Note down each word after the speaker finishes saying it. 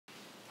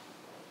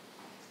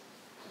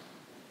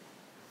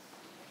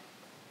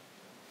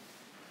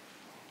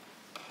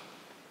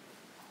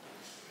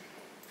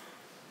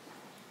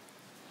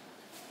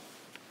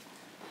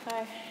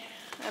Hi,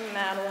 I'm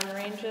Madeleine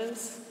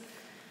Ranges.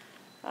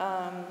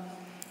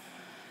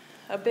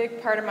 A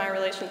big part of my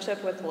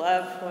relationship with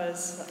Lev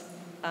was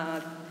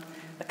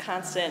the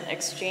constant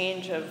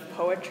exchange of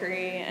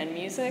poetry and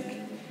music.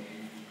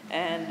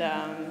 And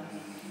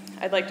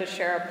I'd like to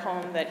share a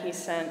poem that he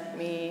sent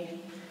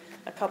me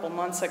a couple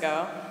months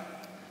ago,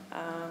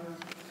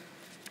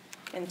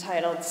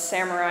 entitled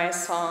Samurai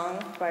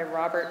Song by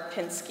Robert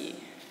Pinsky.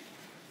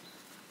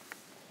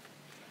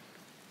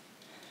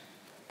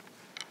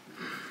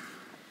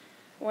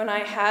 When I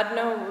had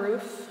no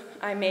roof,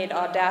 I made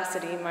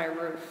audacity my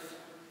roof.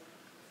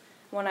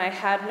 When I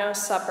had no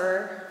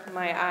supper,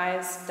 my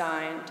eyes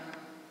dined.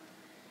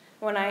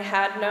 When I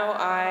had no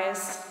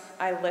eyes,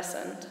 I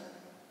listened.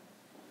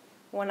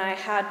 When I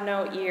had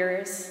no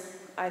ears,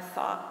 I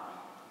thought.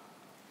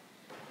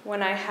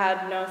 When I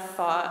had no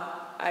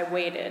thought, I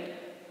waited.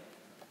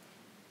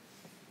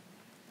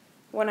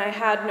 When I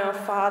had no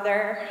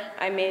father,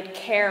 I made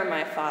care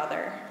my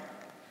father.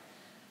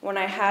 When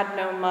I had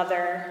no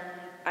mother,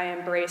 I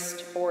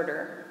embraced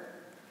order.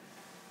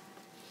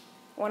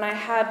 When I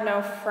had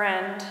no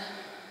friend,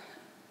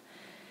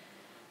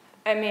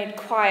 I made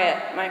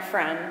quiet my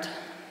friend.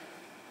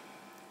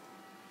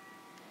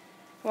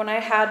 When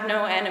I had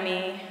no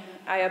enemy,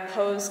 I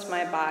opposed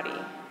my body.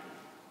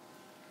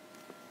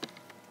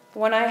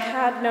 When I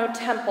had no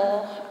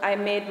temple, I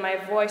made my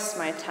voice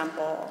my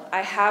temple.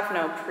 I have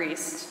no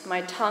priest,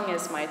 my tongue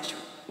is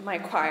my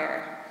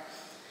choir.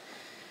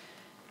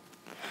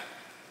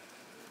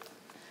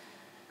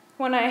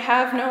 When I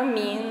have no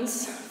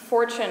means,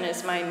 fortune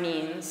is my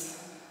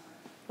means.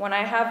 When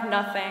I have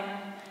nothing,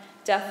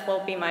 death will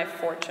be my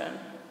fortune.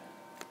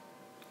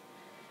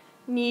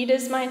 Need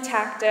is my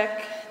tactic,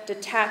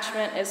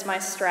 detachment is my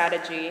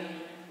strategy.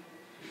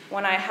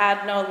 When I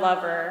had no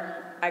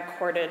lover, I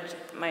courted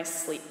my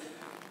sleep.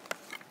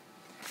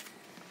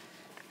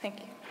 Thank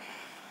you.